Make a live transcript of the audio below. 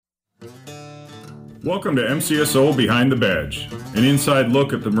Welcome to MCSO Behind the Badge, an inside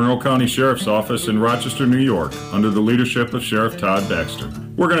look at the Monroe County Sheriff's Office in Rochester, New York, under the leadership of Sheriff Todd Baxter.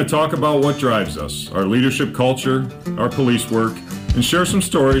 We're going to talk about what drives us, our leadership culture, our police work, and share some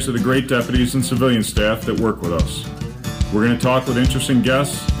stories of the great deputies and civilian staff that work with us. We're going to talk with interesting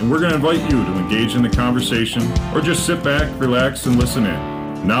guests, and we're going to invite you to engage in the conversation or just sit back, relax, and listen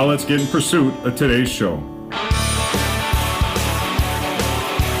in. Now let's get in pursuit of today's show.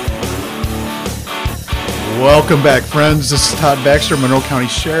 Welcome back, friends. This is Todd Baxter, Monroe County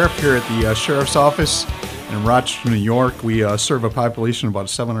Sheriff, here at the Sheriff's Office in Rochester, New York. We serve a population of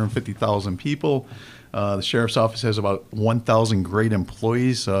about 750,000 people. The Sheriff's Office has about 1,000 great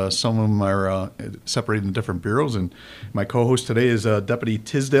employees. Some of them are separated in different bureaus. And my co-host today is Deputy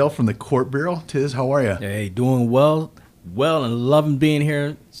Tisdale from the Court Bureau. Tiz, how are you? Hey, doing well, and loving being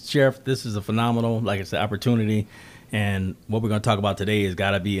here, Sheriff. This is a phenomenal, like I said, opportunity. And what we're going to talk about today has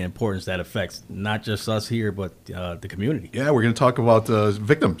got to be importance that affects not just us here, but the community. Yeah, we're going to talk about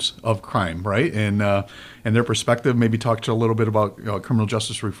victims of crime, right? And their perspective, maybe talk to a little bit about criminal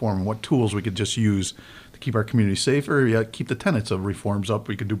justice reform and what tools we could just use to keep our community safer, yet keep the tenets of reforms up.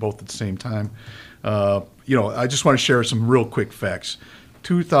 We could do both at the same time. I just want to share some real quick facts.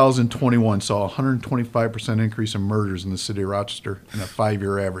 2021 saw a 125% increase in murders in the city of Rochester in a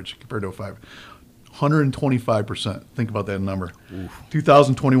 5-year average compared to a 125%. Think about that number. Oof.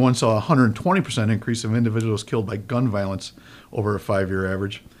 2021 saw a 120% increase of individuals killed by gun violence over a 5-year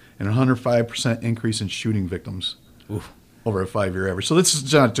average, and a 105% increase in shooting victims over a 5-year average. So this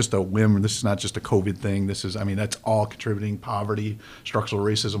is not just a whim. This is not just a COVID thing. This is, that's all contributing. Poverty, structural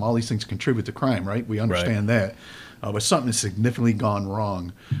racism, all these things contribute to crime, right? We understand that. But something has significantly gone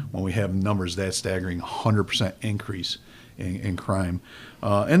wrong when we have numbers that staggering 100% increase in crime.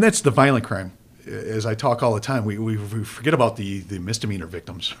 And that's the violent crime. As I talk all the time, we forget about the misdemeanor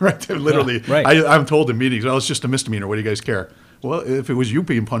victims, right? Literally, right. I'm told in meetings, it's just a misdemeanor. What do you guys care? Well, if it was you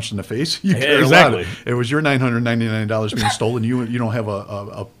being punched in the face, you care exactly. a lot. It was your $999 being stolen. You don't have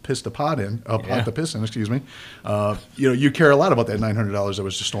a pot to piss in. Excuse me. You care a lot about that $900 that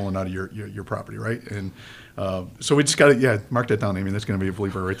was just stolen out of your property, right? And so we just got to mark that down, Amy. That's going to be a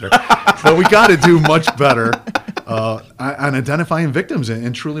believer right there. But we got to do much better on identifying victims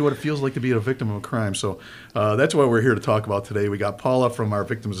and truly what it feels like to be a victim of a crime. So that's what we're here to talk about today. We got Paula from our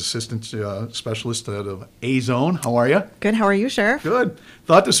Victims Assistance Specialist of A-Zone. How are you? Good. How are you, Sheriff? Good.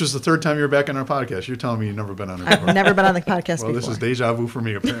 Thought this was the third time you were back on our podcast. You're telling me you've never been on it before. I've never been on the podcast before. Well, this is deja vu for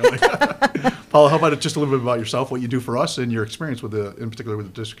me, apparently. Paula, how about just a little bit about yourself, what you do for us, and your experience in particular with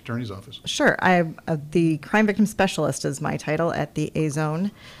the District Attorney's Office? Sure. The Crime Victim Specialist is my title at the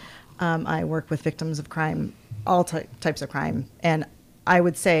A-Zone. I work with victims of crime, all types of crime, and I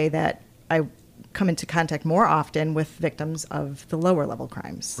would say that I come into contact more often with victims of the lower level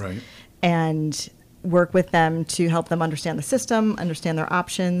crimes. Right. And work with them to help them understand the system, understand their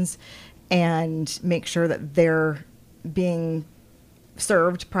options, and make sure that they're being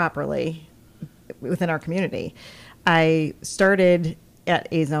served properly within our community. I started at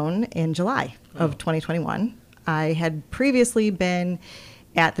A-Zone in July of 2021. I had previously been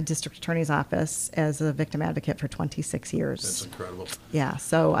at the District Attorney's Office as a victim advocate for 26 years. That's incredible. Yeah,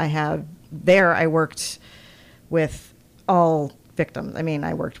 so I worked with all victims.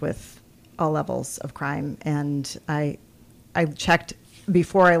 I worked with all levels of crime, and I checked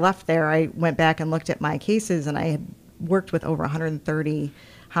before I left there. I went back and looked at my cases, and I had worked with over 130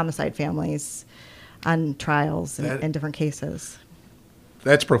 homicide families on trials and different cases.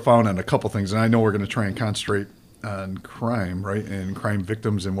 That's profound on a couple things, and I know we're going to try and concentrate on crime, right, and crime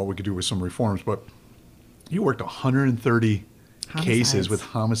victims and what we could do with some reforms, but you worked 130 cases with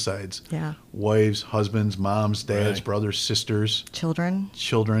homicides. Yeah. Wives, husbands, moms, dads, right. brothers, sisters. Children.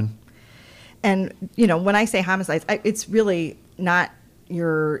 And, when I say homicides, it's really not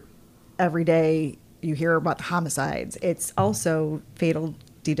your everyday, you hear about the homicides. It's also fatal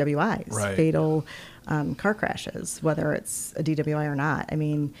DWIs, right. fatal car crashes, whether it's a DWI or not.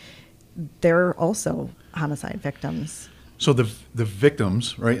 They're also homicide victims. So the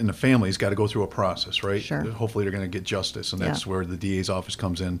victims, right, and the families got to go through a process, right? Sure. Hopefully they're going to get justice, and that's where the DA's office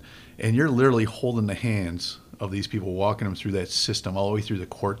comes in. And you're literally holding the hands of these people, walking them through that system all the way through the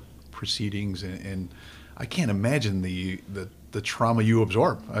court proceedings. And I can't imagine the trauma you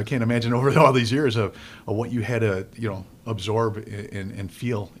absorb. I can't imagine over all these years of what you had to, absorb and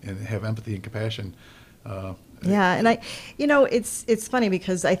feel and have empathy and compassion. Yeah, and it's funny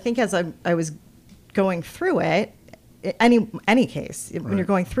because I think as I was going through it, any case, when you're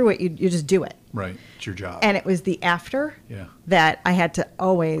going through it, you just do it. Right, it's your job. And it was the after that I had to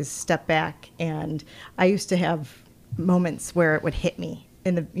always step back, and I used to have moments where it would hit me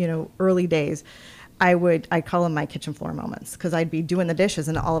in the early days. I call them my kitchen floor moments, because I'd be doing the dishes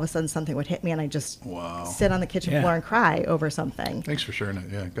and all of a sudden something would hit me and I just sit on the kitchen floor and cry over something. Thanks for sharing it.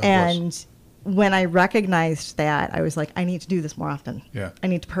 Yeah. God bless. And when I recognized that, I was like, I need to do this more often. Yeah. I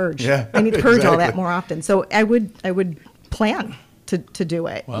need to purge. Yeah, I need to purge all that exactly. more often. So I would plan to do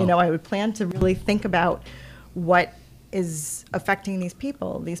it. Wow. You know, I would plan to really think about what is affecting these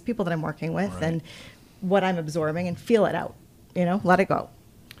people that I'm working with, Right. and what I'm absorbing, and feel it out, you know, let it go,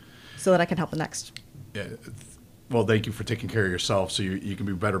 so that I can help the next. Yeah. Well, thank you for taking care of yourself, so you can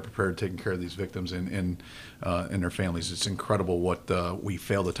be better prepared taking care of these victims and their families. It's incredible what we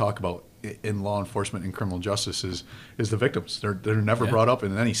fail to talk about in law enforcement and criminal justice is the victims. They're never brought up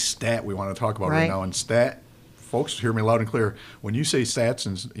in any stat we want to talk about right now. And folks, hear me loud and clear. When you say stats,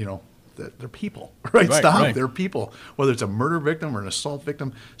 and you know, they're people, right? Stop. Right. They're people. Whether it's a murder victim or an assault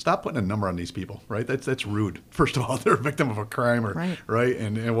victim, stop putting a number on these people, right? That's rude. First of all, they're a victim of a crime, or right?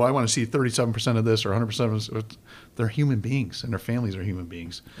 And well, I want to see 37% of this or 100% of this. They're human beings, and their families are human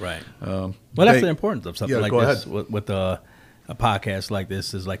beings. Right. Well, that's the importance of something like this. With a podcast like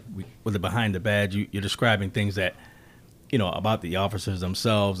this is like with the Behind the Badge, you're describing things that, you know, about the officers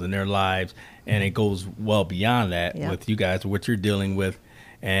themselves and their lives, and it goes well beyond that with you guys, what you're dealing with.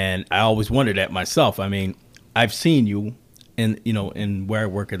 And I always wondered that myself. I mean, I've seen you in where I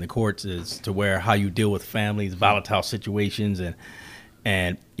work in the courts, is to where how you deal with families, volatile situations,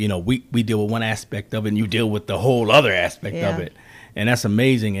 and you know, we deal with one aspect of it and you deal with the whole other aspect of it. And that's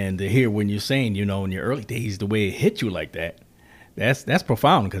amazing. And to hear when you're saying, you know, in your early days, the way it hit you like that, that's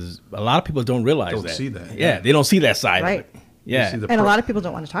profound, because a lot of people don't realize don't see that. Yeah, they don't see that side of it. Yeah. And a lot of people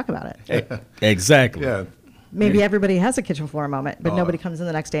don't want to talk about it. Exactly. Yeah. Maybe everybody has a kitchen floor moment, but nobody comes in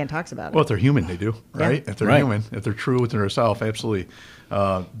the next day and talks about it. Well, if they're human, they do, right? Yeah. If they're human, if they're true within themselves, absolutely.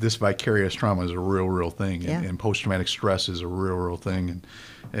 This vicarious trauma is a real thing, and post-traumatic stress is a real thing.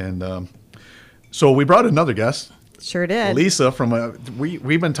 And so we brought another guest. Sure did. Lisa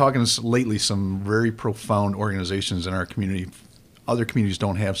we've been talking lately some very profound organizations in our community. Other communities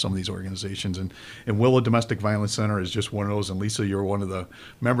don't have some of these organizations, and Willow Domestic Violence Center is just one of those. And Lisa, you're one of the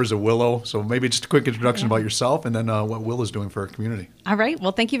members of Willow, so maybe just a quick introduction about yourself, and then what Willow's doing for our community. All right.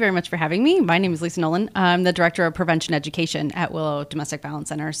 Well, thank you very much for having me. My name is Lisa Nolan. I'm the Director of Prevention Education at Willow Domestic Violence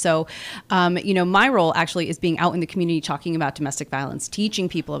Center. So, you know, my role actually is being out in the community talking about domestic violence, teaching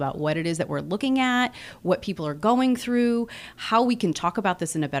people about what it is that we're looking at, what people are going through, how we can talk about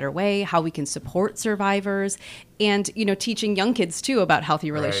this in a better way, how we can support survivors, and, you know, teaching young kids too about healthy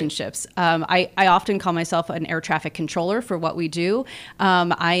relationships. I often call myself an air traffic controller for what we do.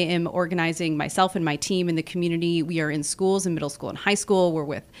 I am organizing myself and my team in the community. We are in schools, in middle school and high school. We're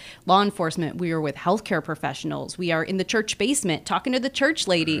with law enforcement. We are with healthcare professionals. We are in the church basement talking to the church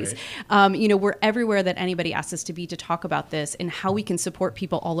ladies. You know, we're everywhere that anybody asks us to be to talk about this and how we can support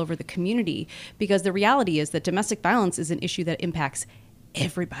people all over the community. Because the reality is that domestic violence is an issue that impacts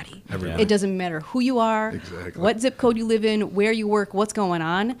everybody. It doesn't matter who you are, what zip code you live in, where you work, what's going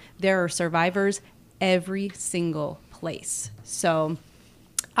on. There are survivors every single place. So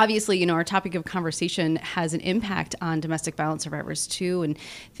obviously, you know, our topic of conversation has an impact on domestic violence survivors too, and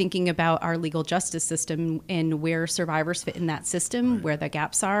thinking about our legal justice system and where survivors fit in that system, where the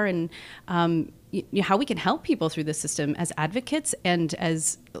gaps are, and how we can help people through the system as advocates and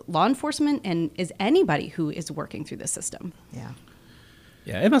as law enforcement and as anybody who is working through the system.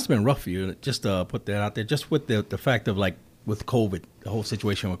 Yeah, it must have been rough for you, just to put that out there, just with the fact of, like, with COVID, the whole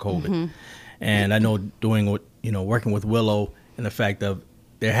situation with COVID. And I know working with Willow, and the fact of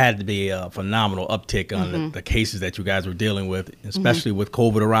there had to be a phenomenal uptick on the cases that you guys were dealing with, especially with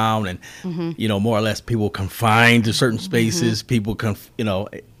COVID around, and, you know, more or less people confined to certain spaces, people,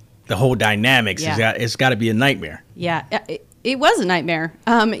 the whole dynamics, it's got to be a nightmare. Yeah. It was a nightmare,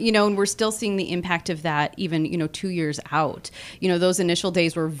 you know, and we're still seeing the impact of that even, 2 years out. You know, those initial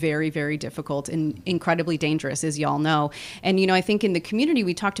days were very, very difficult and incredibly dangerous, as y'all know. And, I think in the community,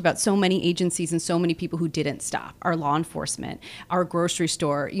 we talked about so many agencies and so many people who didn't stop. Our law enforcement, our grocery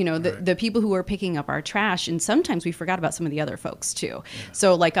store, the people who were picking up our trash. And sometimes we forgot about some of the other folks, too.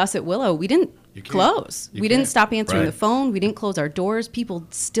 So like us at Willow, we didn't close. We didn't stop answering the phone. We didn't close our doors. People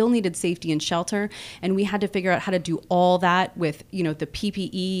still needed safety and shelter. And we had to figure out how to do all that with, the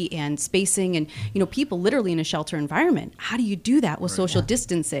PPE and spacing and, people literally in a shelter environment. How do you do that with social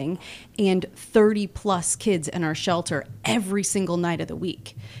distancing and 30 plus kids in our shelter every single night of the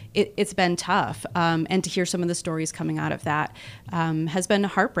week? It's been tough. And to hear some of the stories coming out of that has been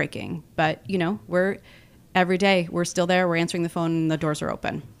heartbreaking. But, every day we're still there. We're answering the phone and the doors are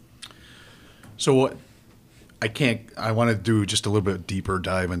open. So I want to do just a little bit deeper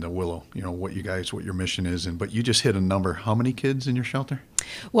dive into Willow, what your mission is. But you just hit a number. How many kids in your shelter?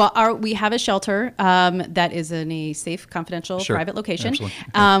 Well, we have a shelter that is in a safe, confidential, Sure. private location.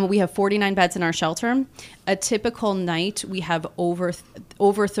 Absolutely. We have 49 beds in our shelter. A typical night, we have over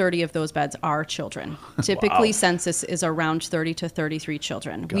 30 of those beds are children. Typically, census is around 30 to 33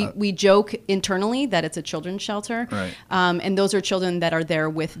 children. We joke internally that it's a children's shelter, Right. And those are children that are there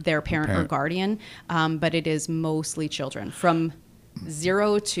with their parent or guardian, but it is mostly children from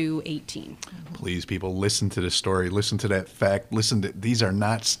 0 to 18. Please, people, listen to this story. Listen to that fact. Listen to, these are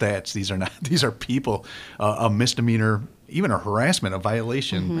not stats. These are people. A misdemeanor, even a harassment, a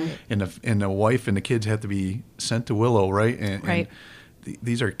violation, and the wife and the kids have to be sent to Willow, right? Right. And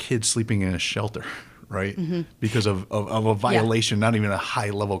these are kids sleeping in a shelter, right? Because of a violation, not even a high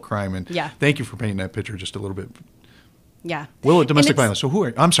level crime. And Yeah. thank you for painting that picture just a little bit. Yeah. Willow, And domestic it's- violence. So who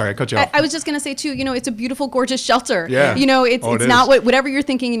are? I'm sorry, I cut you off. I was just going to say too, it's a beautiful, gorgeous shelter. Yeah. It's Oh, it not is. whatever you're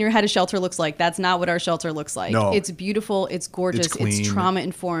thinking in your head a shelter looks like. That's not what our shelter looks like. No. It's beautiful. It's gorgeous. It's, clean. trauma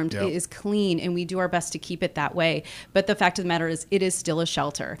informed. Yep. It is clean, and we do our best to keep it that way. But the fact of the matter is, it is still a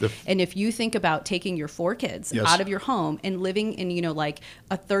shelter. And if you think about taking your 4 kids Yes. out of your home and living in, like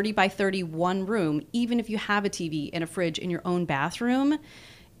a 30 by 31 room, even if you have a TV and a fridge in your own bathroom,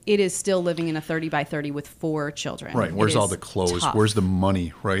 it is still living in a 30 by 30 with 4 children. Right. It Where's all is the clothes? tough. Where's the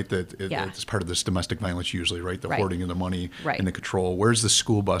money? Right. Yeah. It's part of this domestic violence usually, right? The Right. hoarding of the money Right. and the control. Where's the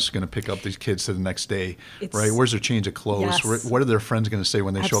school bus going to pick up these kids to the next day? It's- Right. Where's their change of clothes? Yes. What are their friends going to say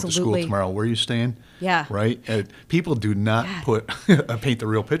when they show up to school Absolutely. tomorrow? Where are you staying? Yeah. Right. People do not paint the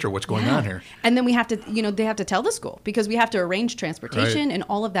real picture of what's going on here. And then we have to, they have to tell the school because we have to arrange transportation Right. and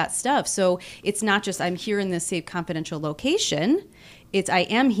all of that stuff. So it's not just I'm here in this safe, confidential location. It's I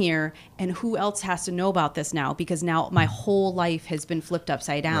am here, and who else has to know about this now? Because now my whole life has been flipped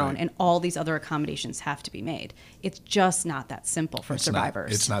upside down, Right. and all these other accommodations have to be made. It's just not that simple for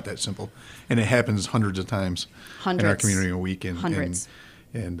survivors. It's not that simple, and it happens hundreds of times in our Hundreds. community a week. And, Hundreds.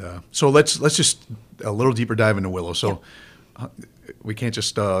 And so let's just a little deeper dive into Willow. So we can't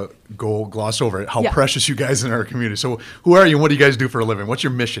just go gloss over it. How Yeah. precious you guys in our community. So who are you? and What do you guys do for a living? What's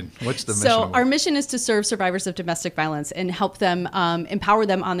your mission? What's the mission? So of our Willow? mission is to serve survivors of domestic violence and help them empower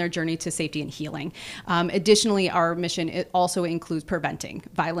them on their journey to safety and healing. Additionally, our mission also includes preventing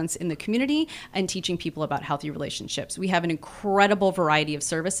violence in the community and teaching people about healthy relationships. We have an incredible variety of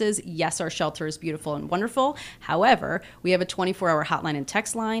services. Yes, our shelter is beautiful and wonderful. However, we have a 24-hour hotline and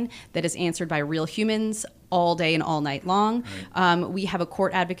text line that is answered by real humans all day and all night long. We have a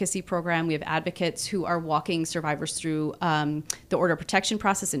court advocacy program. We have advocates who are walking survivors through the order of protection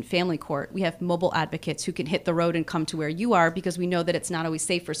process in family court. We have mobile advocates who can hit the road and come to where you are because we know that it's not always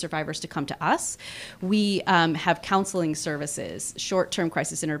safe for survivors to come to us. We have counseling services, short-term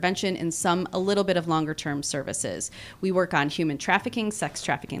crisis intervention, and some a little bit of longer-term services. We work on human trafficking, sex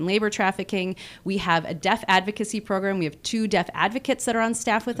trafficking, labor trafficking. We have a deaf advocacy program. We have 2 deaf advocates that are on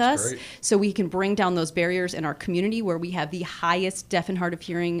staff with us. great. So we can bring down those barriers in our community where we have the highest deaf and hard of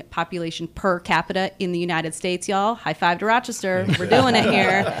hearing population per capita in the United States, y'all. High five to Rochester. We're doing it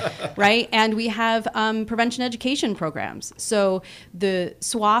here, right? And we have prevention education programs. So the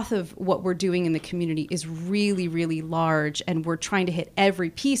swath of what we're doing in the community is really, really large, and we're trying to hit every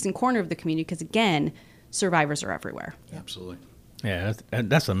piece and corner of the community because, again, survivors are everywhere. Absolutely. Yeah,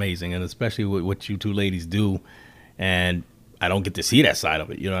 that's amazing, and especially with what you 2 ladies do, and I don't get to see that side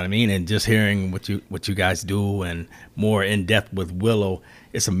of it. You know what I mean? And just hearing what you guys do and more in depth with Willow,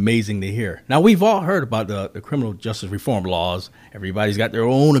 it's amazing to hear. Now we've all heard about the criminal justice reform laws. Everybody's got their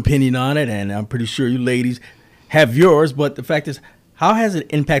own opinion on it, and I'm pretty sure you ladies have yours. But the fact is, how has it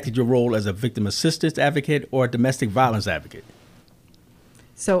impacted your role as a victim assistance advocate or a domestic violence advocate?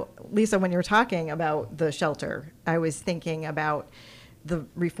 So, Lisa, when you were talking about the shelter, I was thinking about the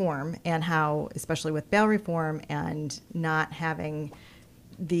reform and how, especially with bail reform and not having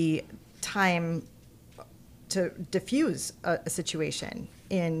the time to diffuse a situation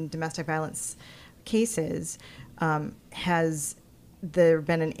in domestic violence cases, has there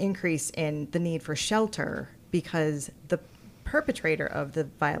been an increase in the need for shelter because the perpetrator of the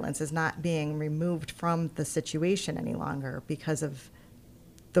violence is not being removed from the situation any longer because of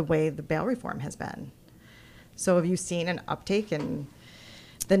the way the bail reform has been. So have you seen an uptake in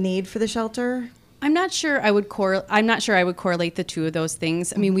the need for the shelter? I'm not sure I would correlate the 2 of those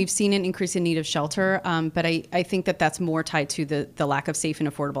things. I mean, we've seen an increase in need of shelter, but I think that that's more tied to the lack of safe and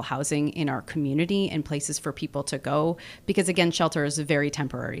affordable housing in our community and places for people to go. Because again, shelter is a very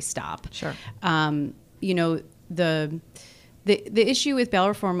temporary stop. Sure. The issue with bail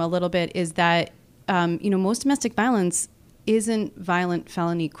reform a little bit is that most domestic violence isn't violent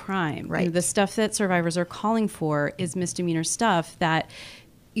felony crime. Right. The stuff that survivors are calling for is misdemeanor stuff that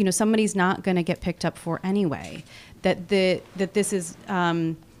somebody's not going to get picked up for anyway. That this is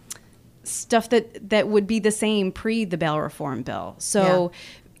stuff that would be the same pre the bail reform bill. So,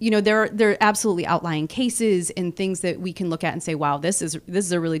 there are absolutely outlying cases and things that we can look at and say, wow, this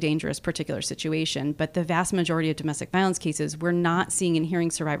is a really dangerous particular situation. But the vast majority of domestic violence cases, we're not seeing and hearing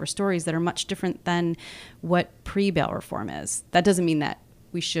survivor stories that are much different than what pre-bail reform is. That doesn't mean that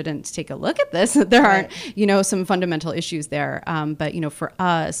we shouldn't take a look at this. There aren't, some fundamental issues there. But for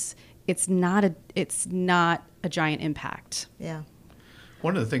us, it's not a giant impact. Yeah.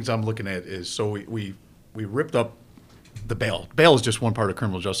 One of the things I'm looking at is, so we ripped up the bail. Bail is just one part of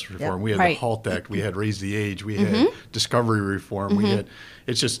criminal justice reform. Yep. We had Right. the HALT Act. We had Raise the Age. We had discovery reform. We had,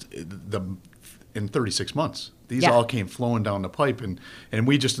 it's just in 36 months. These Yeah. all came flowing down the pipe, and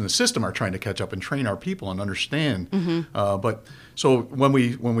we just in the system are trying to catch up and train our people and understand. But so when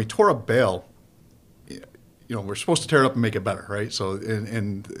we tore up bail, we're supposed to tear it up and make it better, right? So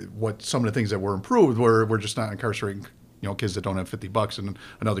and what some of the things that were improved were we're just not incarcerating kids that don't have $50, and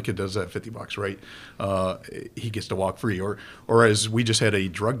another kid does have $50, right? He gets to walk free. Or as we just had a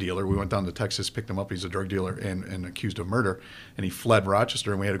drug dealer, we went down to Texas, picked him up. He's a drug dealer and accused of murder, and he fled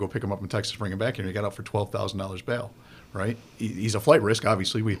Rochester, and we had to go pick him up in Texas, bring him back here, and he got out for $12,000 bail, right? He's a flight risk,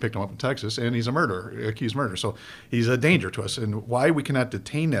 obviously. We picked him up in Texas, and he's a accused murder. So he's a danger to us. And why we cannot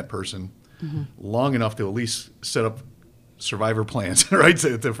detain that person long enough to at least set up survivor plans, right,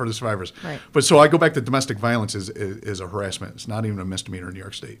 for the survivors. Right. But so I go back to domestic violence is a harassment. It's not even a misdemeanor in New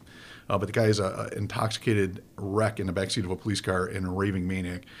York State. But the guy is an intoxicated wreck in the backseat of a police car and a raving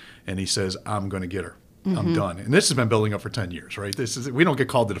maniac, and he says, I'm going to get her. I'm done. And this has been building up for 10 years, right? We don't get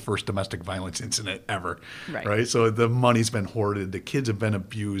called to the first domestic violence incident ever, right? So the money's been hoarded. The kids have been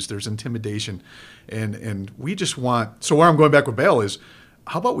abused. There's intimidation. And we just want – so where I'm going back with bail is,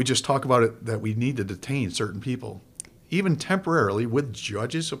 how about we just talk about it that we need to detain certain people, even temporarily, with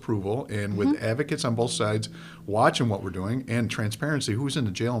judges' approval and with advocates on both sides watching what we're doing, and transparency. Who's in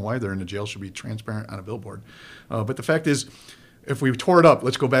the jail and why they're in the jail should be transparent on a billboard. But the fact is, if we tore it up,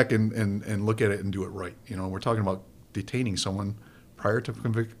 let's go back and look at it and do it right. We're talking about detaining someone prior to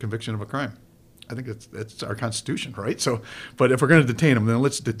conviction of a crime. I think that's our Constitution, right? So, but if we're going to detain them, then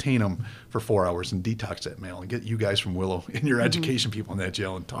let's detain them for 4 hours and detox that mail and get you guys from Willow and your education people in that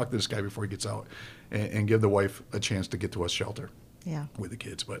jail and talk to this guy before he gets out and give the wife a chance to get to us shelter with the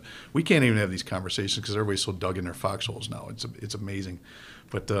kids. But we can't even have these conversations because everybody's so dug in their foxholes now. It's amazing.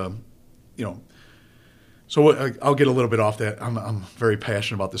 But, so I'll get a little bit off that. I'm very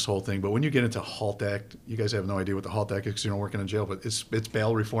passionate about this whole thing. But when you get into HALT Act, you guys have no idea what the HALT Act is because you don't work in a jail. But it's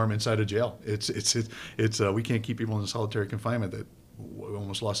bail reform inside a jail. It's we can't keep people in solitary confinement. That we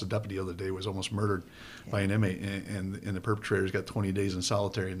almost lost a deputy the other day, was almost murdered by an inmate, and the perpetrator's got 20 days in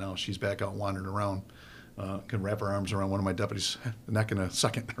solitary, and now she's back out wandering around. Can wrap her arms around one of my deputies' neck in a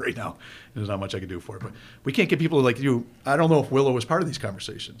second right now. There's not much I can do for it. But we can't get people like you. I don't know if Willow was part of these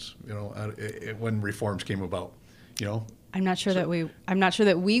conversations, when reforms came about, I'm not sure that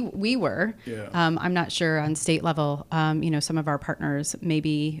we were. Yeah. I'm not sure on state level. Some of our partners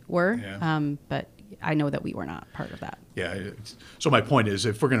maybe were, but I know that we were not part of that. Yeah. So my point is,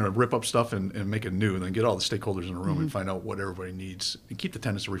 if we're going to rip up stuff and make it new, then get all the stakeholders in a room and find out what everybody needs and keep the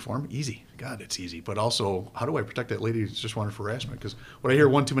tenets of reform easy. God, it's easy. But also, how do I protect that lady who's just wanted for harassment? Because what I hear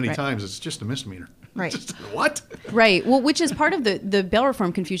one too many times, it's just a misdemeanor. Right. Just, what? Right. Well, which is part of the bail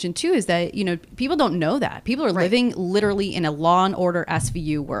reform confusion too, is that, people don't know that. People are living literally in a Law and Order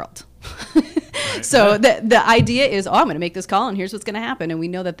SVU world. So the idea is, I'm going to make this call and here's what's going to happen. And we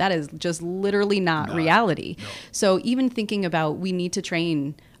know that is just literally not reality. No. So even thinking about, we need to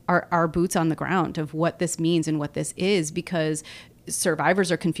train our boots on the ground of what this means and what this is, because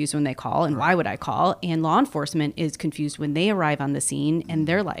survivors are confused when they call, and why would I call? And law enforcement is confused when they arrive on the scene, and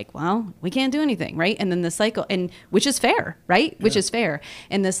they're like, well, we can't do anything, right? And then the cycle, and which is fair, right? Which is fair.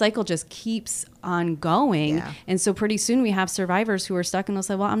 And the cycle just keeps on going. Yeah. And so pretty soon we have survivors who are stuck and they'll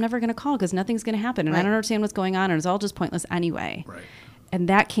say, well, I'm never going to call because nothing's going to happen. And I don't understand what's going on, and it's all just pointless anyway. Right. And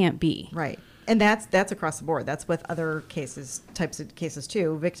that can't be. Right. And that's across the board. That's with other types of cases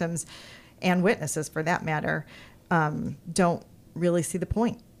too. Victims and witnesses, for that matter, don't really see the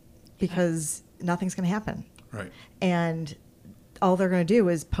point because nothing's going to happen. Right. And all they're going to do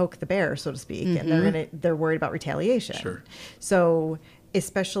is poke the bear, so to speak, and they're worried about retaliation. Sure. So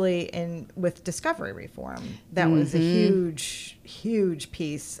especially with discovery reform, that was a huge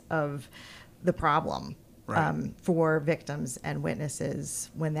piece of the problem. Right. For victims and witnesses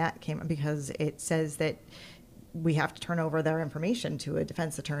when that came, because it says that we have to turn over their information to a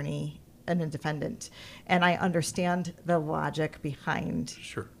defense attorney and a defendant. And I understand the logic behind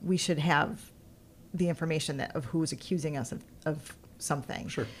we should have the information of who's accusing us of something.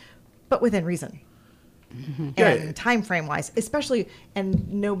 Sure. But within reason. Yeah. And time frame wise, especially,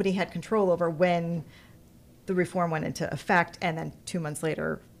 and nobody had control over when the reform went into effect, and then 2 months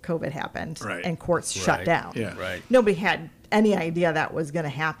later, COVID happened, Right. and courts shut Right. down. Yeah. Right. Nobody had any idea that was going to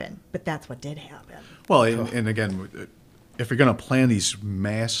happen, but that's what did happen. Well, and again, if you're going to plan these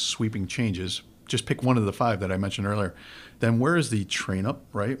mass sweeping changes, just pick one of the 5 that I mentioned earlier. Then where is the train up,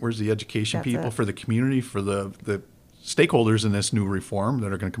 right? Where's the education That's people it. for the community, for the stakeholders in this new reform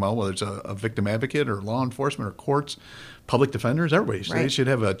that are going to come out, whether it's a victim advocate or law enforcement or courts, public defenders, everybody. They Right. should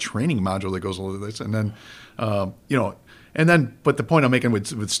have a training module that goes with this. And then, but the point I'm making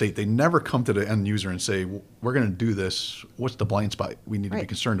with state, they never come to the end user and say, we're going to do this. What's the blind spot we need to be Right.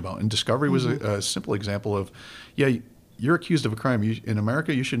 concerned about? And Discovery was a simple example of, you're accused of a crime. In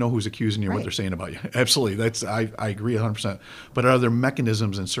America, you should know who's accusing you and what Right. they're saying about you. Absolutely. I agree 100%. But are there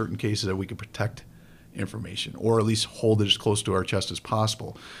mechanisms in certain cases that we can protect information, or at least hold it as close to our chest as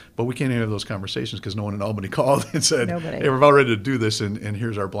possible? But we can't have those conversations because no one in Albany called and said, Nobody. hey, we're about ready to do this, and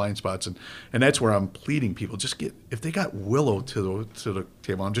here's our blind spots. And that's where I'm pleading people, just if they got Willow to the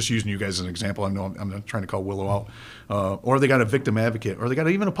table, I'm just using you guys as an example, I know I'm not trying to call Willow out, or they got a victim advocate, or they got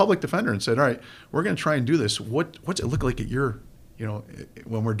even a public defender and said, all right, we're going to try and do this. What's it look like at your,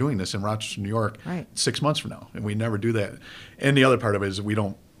 when we're doing this in Rochester, New York, Right. 6 months from now? And we never do that. And the other part of it is we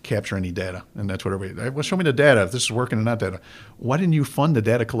don't capture any data, and that's what everybody. Well, show me the data if this is working or not data. Why didn't you fund the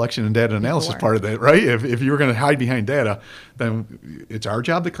data collection and data analysis Sure. part of that, right? If you were going to hide behind data, then it's our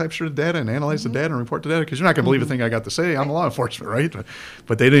job to capture the data and analyze the data and report the data, because you're not going to believe a thing I got to say. I'm a law enforcement, right?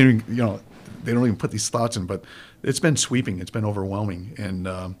 But they didn't, they don't even put these thoughts in. But it's been sweeping. It's been overwhelming,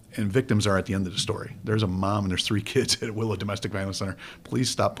 and victims are at the end of the story. There's a mom and there's 3 kids at Willow Domestic Violence Center. Please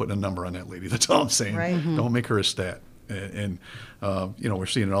stop putting a number on that lady. That's all I'm saying. Right. Don't make her a stat. And we're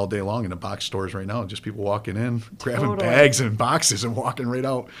seeing it all day long in the box stores right now. Just people walking in, grabbing Totally. bags and boxes and walking right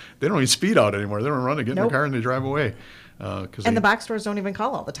out. They don't even speed out anymore. They don't run, they get in Nope. their car and they drive away. And the box stores don't even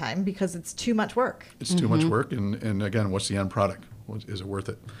call all the time because it's too much work. It's too much work. And again, what's the end product? Is it worth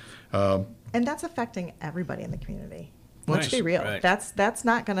it? And that's affecting everybody in the community. Let's Right, be real. right. That's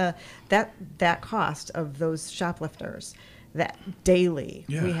not gonna that cost of those shoplifters that daily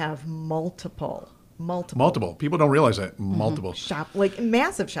Yeah. we have multiple Multiple. People don't realize that. Multiple.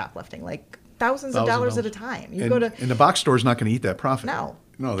 massive shoplifting, like thousands of dollars at a time. You go to and the box store's not going to eat that profit. no.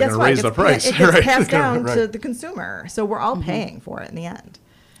 No, they're Guess going what? to raise It the gets price. It gets Right. passed down Right. to the consumer. So we're all paying for it in the end.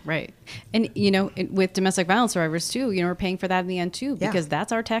 Right. And, with domestic violence survivors too, we're paying for that in the end too, Yeah. because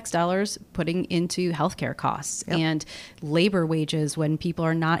that's our tax dollars putting into healthcare costs Yep. and labor wages when people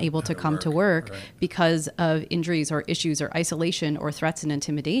are not able to come to work because of injuries or issues or isolation or threats and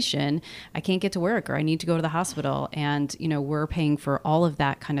intimidation. I can't get to work, or I need to go to the hospital. And, we're paying for all of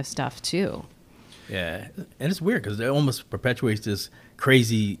that kind of stuff too. Yeah, and it's weird because it almost perpetuates this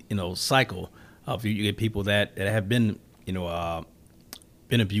crazy, cycle of you get people that have been,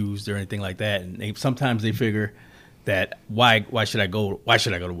 been abused or anything like that, and sometimes they figure that why should I go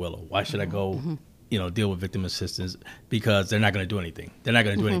to Willow? Why should I go, deal with victim assistance? Because they're not going to do anything. They're not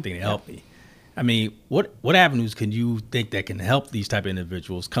going to do anything to help me. I mean, what avenues can you think that can help these type of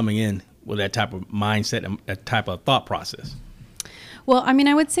individuals coming in with that type of mindset and that type of thought process? Well,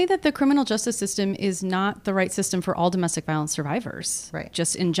 I would say that the criminal justice system is not the right system for all domestic violence survivors, Right.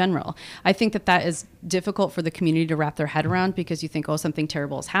 just in general. I think that is difficult for the community to wrap their head around, because you think, oh, something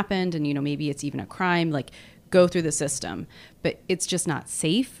terrible has happened and, maybe it's even a crime, like go through the system. But it's just not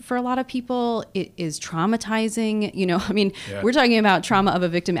safe for a lot of people. It is traumatizing. Yeah. We're talking about trauma of a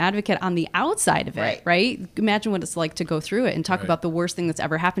victim advocate on the outside of it, Right. right? Imagine what it's like to go through it and talk Right. about the worst thing that's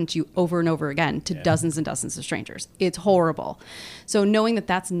ever happened to you over and over again to dozens and dozens of strangers. It's horrible. So knowing that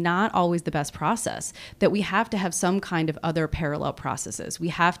that's not always the best process, that we have to have some kind of other parallel processes. We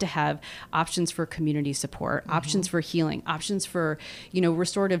have to have options for community support, options for healing, options for,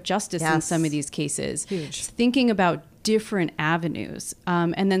 restorative justice in Yes. some of these cases. Huge. Thinking about different avenues.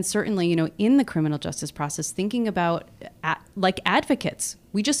 And then certainly, in the criminal justice process, thinking about like advocates.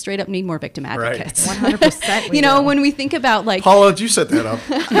 We just straight up need more victim Right. advocates. 100% we do. When we think about like, Paula, did you set that up?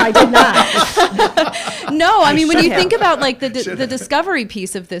 I did not. no, when you should think have. about like the discovery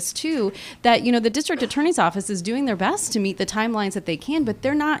piece of this too, that, the district attorney's office is doing their best to meet the timelines that they can, but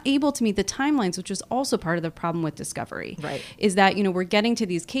they're not able to meet the timelines, which is also part of the problem with discovery. Right. Is that, we're getting to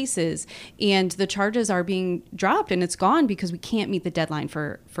these cases and the charges are being dropped and it's gone because we can't meet the deadline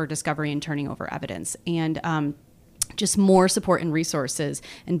for discovery and turning over evidence. And, just more support and resources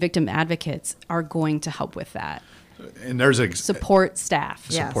and victim advocates are going to help with that. And there's a Support staff.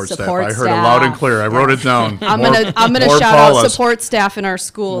 Yeah. support staff. Support I heard it loud and staff. clear. I wrote it down. I'm More- gonna more shout out Paulas. support staff in our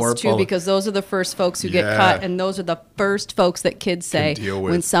schools More too, Paula. because those are the first folks who get Yeah. cut, and those are the first folks that kids say deal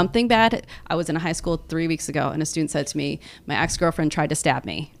with. when something bad. I was in a high school 3 weeks ago, and a student said to me, "My ex-girlfriend tried to stab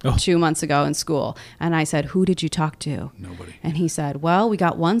me 2 months ago in school," and I said, "Who did you talk to?" Nobody. And he said, "Well, we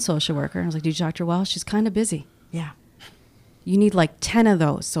got one social worker." And I was like, "Did you talk to her?" "Well, she's kind of busy." Yeah. You need like 10 of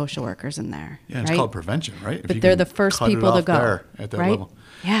those social workers in there. Yeah, it's right? called prevention, right? If But you they're can the first cut it people to off go, there at that right? level.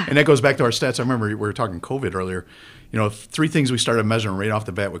 Yeah. And that goes back to our stats. I remember we were talking COVID earlier. You know, 3 things we started measuring right off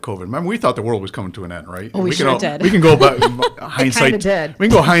the bat with COVID. Remember, we thought the world was coming to an end, right? Oh, we can sure all- did. We can go by hindsight. did. We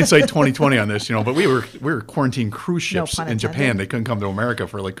can go hindsight 2020 on this, you know. But we were quarantined cruise No ships pun in Japan. intended. They couldn't come to America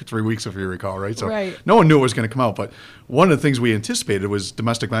for like 3 weeks, if you recall, right? So Right. no one knew it was going to come out. But one of the things we anticipated was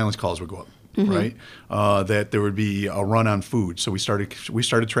domestic violence calls would go up. Mm-hmm. Right, that there would be a run on food. So we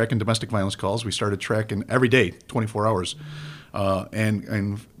started tracking domestic violence calls. We started tracking every day, 24 hours,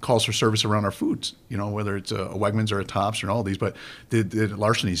 and calls for service around our foods. You know, whether it's a Wegmans or a Tops or all these, but the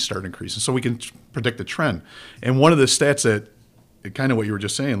larcenies started increasing. So we can predict the trend. And one of the stats that, kind of what you were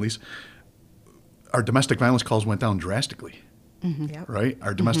just saying, Lisa, our domestic violence calls went down drastically. Yep. Right,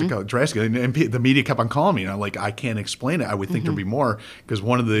 our domestic drastically, and the media kept on calling me, and I'm like, I can't explain it. I would think there'd be more, because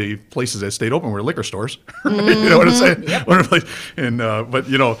one of the places that stayed open were liquor stores. Right? You know what I'm saying? One of the places, and but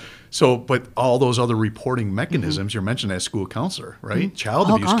you know, but all those other reporting mechanisms you're mentioning as school counselor, right? Child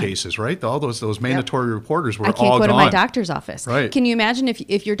All abuse gone. cases, right? All those mandatory reporters were I all can't go gone. to my doctor's office. Right. Can you imagine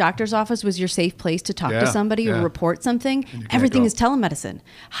if your doctor's office was your safe place to talk Yeah, to somebody yeah. or report something? can't Everything go. is telemedicine.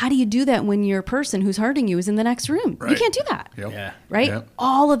 How do you do that when your person who's hurting you is in the next room? You Right. can't do that. Yep. Yeah. Right? Yep.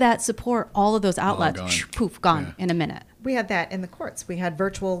 All of that support, all of those outlets, gone. poof, gone Yeah. in a minute. We had that in the courts. We had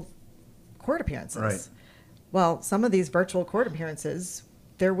virtual court appearances. Right. Well, some of these virtual court appearances,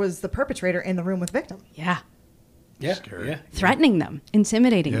 there was the perpetrator in the room with victim. Yeah. Yeah. Scary. Yeah. Threatening them,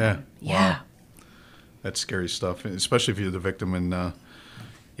 intimidating Yeah. them. Yeah. Wow. That's scary stuff, especially if you're the victim. And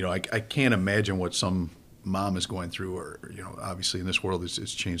you know, I can't imagine what some mom is going through, or you know, obviously in this world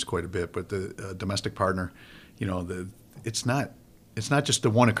it's changed quite a bit. But the domestic partner, you know, it's not just the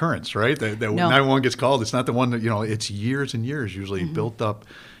one occurrence, right? That No. 911 gets called. It's not the one that, you know, it's years and years usually built up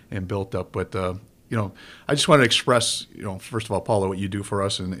and built up. But you know, I just want to express, you know, first of all, Paula, what you do for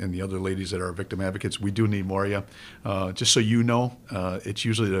us and the other ladies that are victim advocates. We do need more of you. Just so you know, it's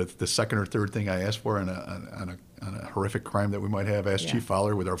usually the second or third thing I ask for on a horrific crime that we might have. Ask Yeah. Chief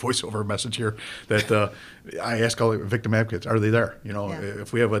Fowler with our voiceover message here that I ask all the victim advocates, are they there? You know, Yeah.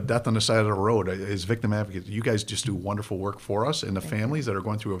 if we have a death on the side of the road, as victim advocates, you guys just do wonderful work for us and the families that are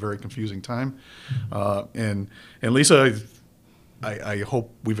going through a very confusing time. And Lisa, I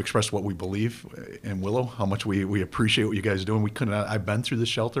hope we've expressed what we believe in Willow, how much we appreciate what you guys are doing. I've been through this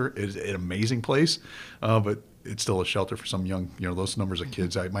shelter. It's an amazing place, but it's still a shelter for some young, you know, those numbers of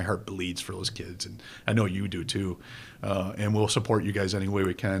kids. My heart bleeds for those kids, and I know you do too. And we'll support you guys any way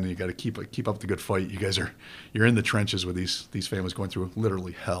we can. You got to keep up the good fight. You guys you're in the trenches with these families going through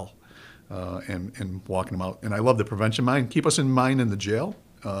literally hell, and walking them out. And I love the prevention mind. Keep us in mind in the jail.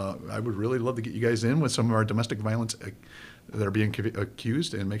 I would really love to get you guys in with some of our domestic violence that are being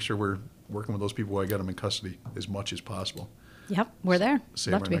accused, and make sure we're working with those people while I got them in custody as much as possible. Yep. We're there.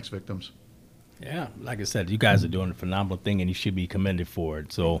 Save Love our to be. next victims. Yeah, like I said, you guys are doing a phenomenal thing, and you should be commended for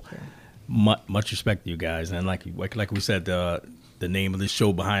it. So, much respect to you guys. And like we said, the name of the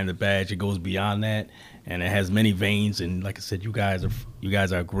show, Behind the Badge, it goes beyond that, and it has many veins. And like I said, you guys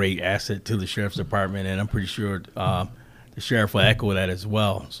are a great asset to the sheriff's department, and I'm pretty sure the sheriff will echo that as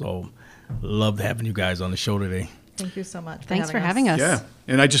well. So, loved having you guys on the show today. Thank you so much. Thanks for having us. Yeah,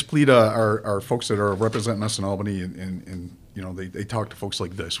 and I just plead our folks that are representing us in Albany, and you know, they talk to folks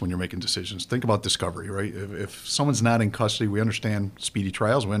like this when you're making decisions. Think about discovery, right? If someone's not in custody, we understand speedy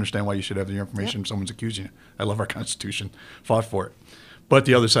trials. We understand why you should have the information if someone's accusing you. I love our Constitution, fought for it. But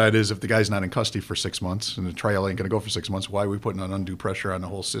the other side is, if the guy's not in custody for 6 months and the trial ain't going to go for 6 months, why are we putting an undue pressure on the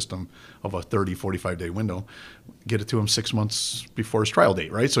whole system of a 30, 45-day window? Get it to him 6 months before his trial date,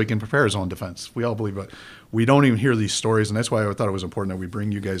 right? So he can prepare his own defense. We all believe it. We don't even hear these stories, and that's why I thought it was important that we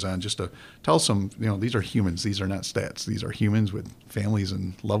bring you guys on just to tell some, you know, these are humans. These are not stats. These are humans with families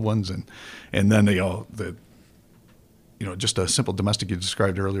and loved ones, and then you know, just a simple domestic you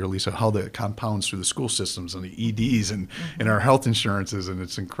described earlier, Lisa, how that compounds through the school systems and the EDs and our health insurances, and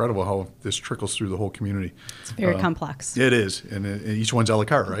it's incredible how this trickles through the whole community. It's very complex. It is, and each one's a la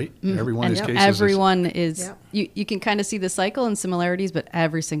carte, right? Every one of And these cases everyone is, Yep. you can kind of see the cycle and similarities, but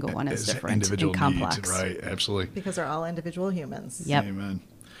every single one is different individual and complex. needs, right? Absolutely. Because they're all individual humans. Yep. Amen.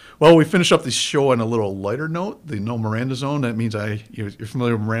 Well, we finish up the show on a little lighter note. The no Miranda zone. That means you're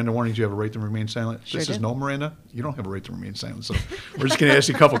familiar with Miranda warnings. You have a right to remain silent. Sure This is do. no Miranda. You don't have a right to remain silent. So we're just going to ask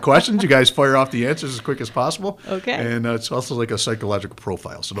you a couple questions. You guys fire off the answers as quick as possible. Okay. And it's also like a psychological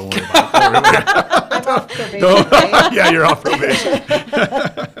profile. So don't worry about it. Don't worry about I'm off probation, it. right?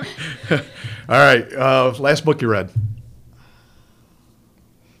 Yeah, you're off probation. All right. Last book you read.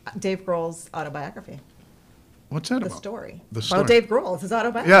 Dave Grohl's autobiography. What's that The about? story. The Well, story. Dave Grohl, it's his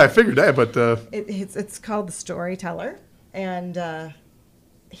autobiography. Yeah, I figured that, but It's called The Storyteller, and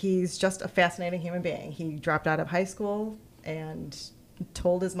he's just a fascinating human being. He dropped out of high school and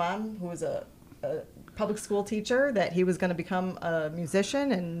told his mom, who was a public school teacher, that he was going to become a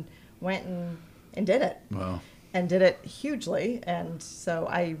musician, and went and did it. wow. And did it hugely. And so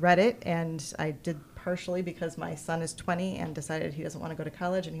I read it, and I did partially because my son is 20 and decided he doesn't want to go to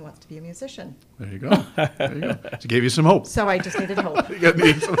college and he wants to be a musician. There you go. There you go. It gave you some hope. So I just needed hope. You got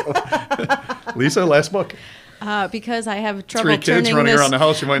need some hope. Lisa, last book. Because I have trouble 3 kids turning running this, around the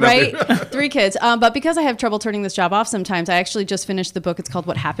house, you might not right? be- 3 kids. But because I have trouble turning this job off sometimes, I actually just finished the book. It's called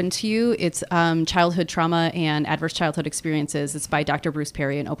What Happened to You. It's childhood trauma and adverse childhood experiences. It's by Dr. Bruce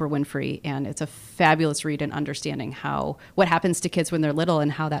Perry and Oprah Winfrey, and it's a fabulous read in understanding what happens to kids when they're little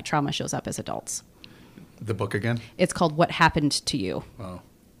and how that trauma shows up as adults. The book again? It's called What Happened to You. Wow.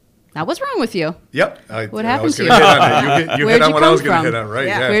 Now, what's wrong with you? Yep. What I happened was to gonna you? hit on it. You Where'd hit on you what I come was going from? to hit on, right?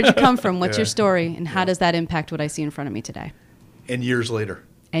 Yeah. Yeah. Where'd you come from? What's Yeah. your story? And how does that impact what I see in front of me today? And years later.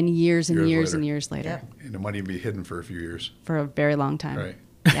 And years and Years years later. and years later. Yep. And it might even be hidden for a few years. For a very long time. Right.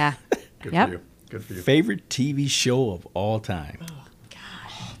 Yeah. Good Yep. for you. Good for you. Favorite TV show of all time?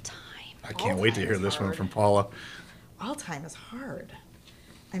 Time. I can't wait to time hear is this one hard. from Paula. All time is hard.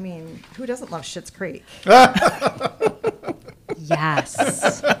 I mean, who doesn't love Schitt's Creek? Yes.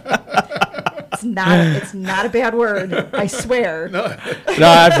 It's not a bad word. I swear. No,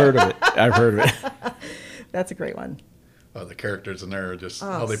 I've heard of it. I've heard of it. That's a great one. Oh, the characters in there are just Oh,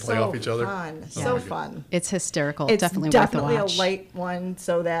 how they play so off each other. Fun. Oh, So my fun. It's hysterical. It's definitely definitely worth the watch. a light one,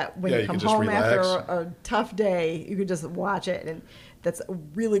 so that when Yeah, you you come can just home after relax. a tough day, you can just watch it, and that's a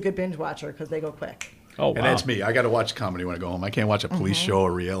really good binge watcher because they go quick. Oh, wow. And that's me. I got to watch comedy when I go home. I can't watch a police Mm-hmm. show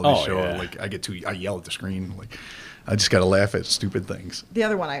or reality Oh, show. yeah. Like I yell at the screen. Like I just got to laugh at stupid things. The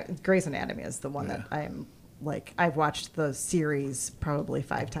other one, Grey's Anatomy, is the one that I'm like, I've watched the series probably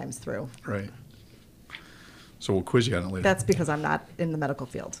 5 times through. Right. So we'll quiz you on it later. That's because I'm not in the medical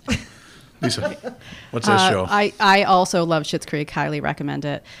field. Lisa, what's that show? I also love Schitt's Creek. Highly recommend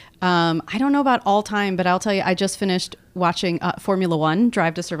it. I don't know about all time, but I'll tell you, I just finished watching Formula One: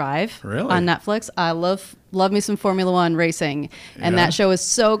 Drive to Survive Really? on Netflix. I love me some Formula One racing, and Yeah? that show is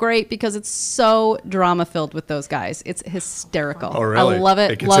so great because it's so drama filled with those guys. It's hysterical. Oh, really? I love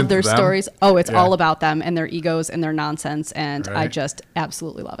It it. gets Love into their them? stories. Oh, it's Yeah. all about them and their egos and their nonsense, and I Right. just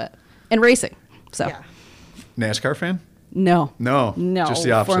absolutely love it. And racing. So Yeah. NASCAR fan? no. No. No, Just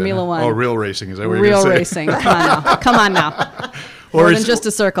the opposite. Formula huh? One. Oh, real racing. Is that what Real you're going to racing. Come on now. Come on now. More than it's- just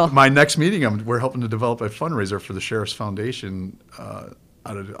a circle. My next meeting, we're helping to develop a fundraiser for the Sheriff's Foundation out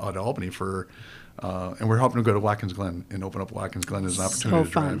of Albany and we're helping to go to Watkins Glen and open up Watkins Glen as an opportunity to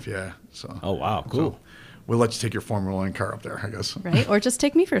fun. drive. Yeah. So. Oh, wow. Cool. So we'll let you take your Formula One car up there, I guess. Right? Or just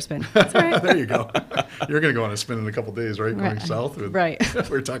take me for a spin. That's all right. There you go. You're going to go on a spin in a couple days, right? Going Right. south. Right.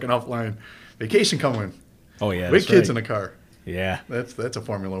 We're talking offline. Vacation coming. Oh, yeah. With that's kids in right. the car. Yeah. That's a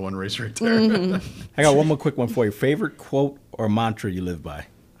Formula One race right there. Mm-hmm. I got one more quick one for you. Favorite quote or mantra you live by?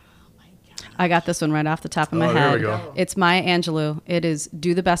 I got this one right off the top of my Oh, there head. we go. It's Maya Angelou. It is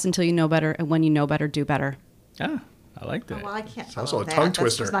do the best until you know better, and when you know better, do better. Ah, I like that. Well, I can't It's follow also a that. tongue That's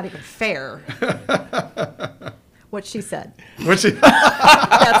twister. just not even fair. What she said. What's it?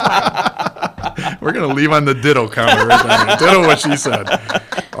 That's mine. We're going to leave on the ditto counter right there. Ditto what she said.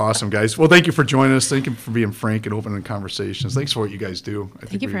 Awesome, guys. Well, thank you for joining us. Thank you for being frank and open in conversations. Thanks for what you guys do. I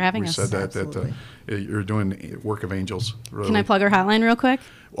think you for having we us. said that Absolutely. you're doing work of angels. Really. Can I plug our hotline real quick?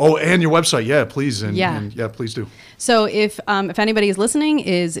 Oh, and your website. Yeah, please. And Yeah. and please do. So if anybody is listening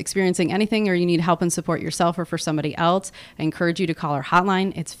is experiencing anything or you need help and support yourself or for somebody else, I encourage you to call our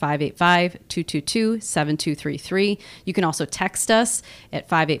hotline. It's 585-222-7233. You can also text us at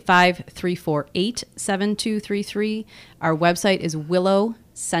 585-348-7233. Our website is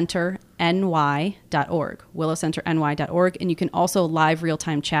willowcenterny.org, willowcenterny.org, and you can also live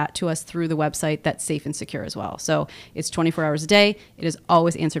real-time chat to us through the website. That's safe and secure as well. So it's 24 hours a day. It is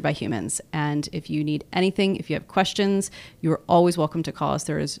always answered by humans. And if you need anything, if you have questions, you're always welcome to call us.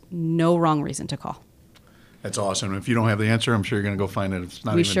 There is no wrong reason to call. That's awesome. If you don't have the answer, I'm sure you're going to go find it. It's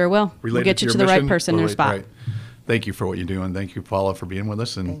not We even sure will. We'll related get you your to the right mission. person in your Right, spot. right. thank you for what you do, and thank you, Paula, for being with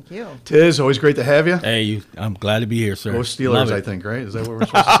us. And Thank you. Tiz, always great to have you. Hey, I'm glad to be here, sir. Go Love Steelers, it. I think, right? Is that what we're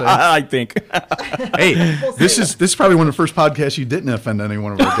supposed to say? I think. Hey, this is probably one of the first podcasts you didn't offend any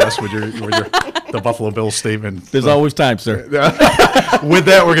one of our guests with your the Buffalo Bills statement. There's always time, sir. With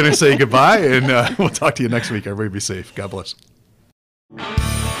that, we're going to say goodbye, and we'll talk to you next week. Everybody be safe. God bless.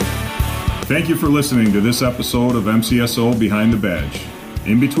 Thank you for listening to this episode of MCSO Behind the Badge.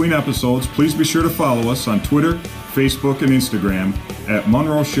 In between episodes, please be sure to follow us on Twitter, Facebook, and Instagram at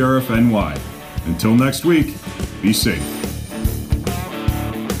Monroe Sheriff NY. Until next week, be safe.